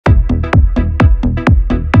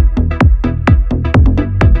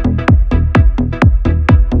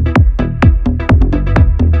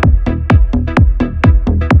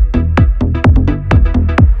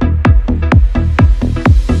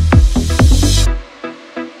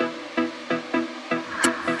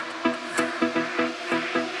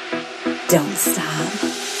Don't stop.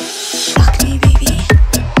 Fuck me, baby.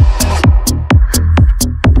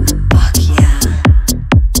 Fuck yeah.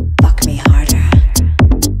 Fuck me harder.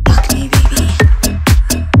 Fuck me, baby.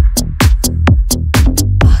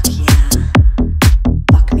 Fuck yeah.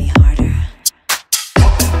 Fuck me harder.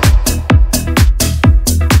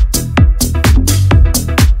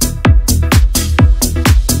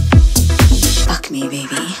 Fuck me,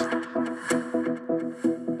 baby.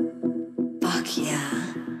 Fuck yeah.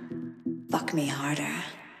 Fuck me harder.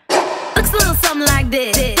 Looks a little something like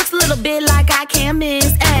this. Looks a little bit like I can't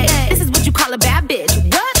miss. Ay, this is what you call a bad bitch.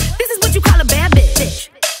 What? This is what you call a bad bitch.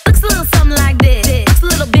 Looks a little something like this. Looks a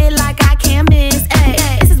little bit like I can't miss. Ay,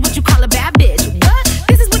 this is what you call a bad bitch. What?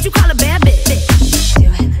 This is what you call a bad bitch.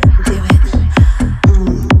 Do it, do it.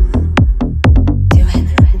 Do it,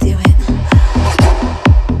 do it.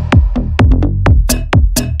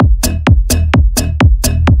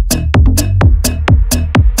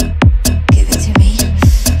 Give it to me.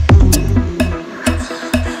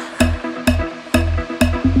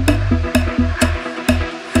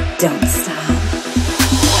 Don't stop.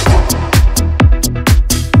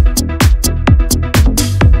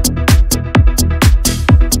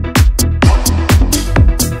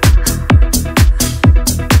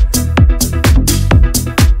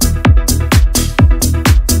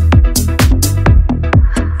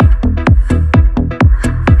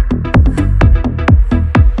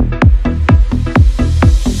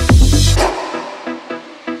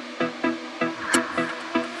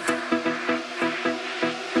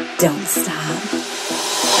 Don't stop.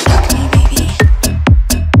 Fuck me, baby.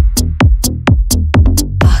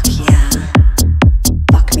 Fuck yeah.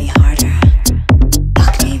 Fuck me harder.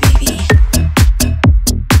 Fuck me, baby.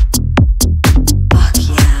 Fuck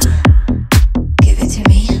yeah. Give it to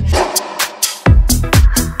me.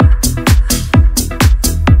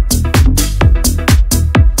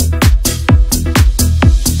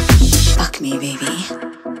 Fuck me, baby.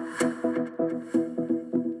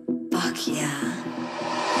 Fuck yeah.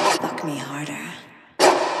 Fuck me harder.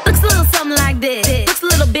 Looks a little something like this. Looks a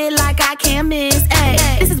little bit like I can't miss. Ay,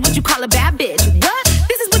 this is what you call a bad bitch. What?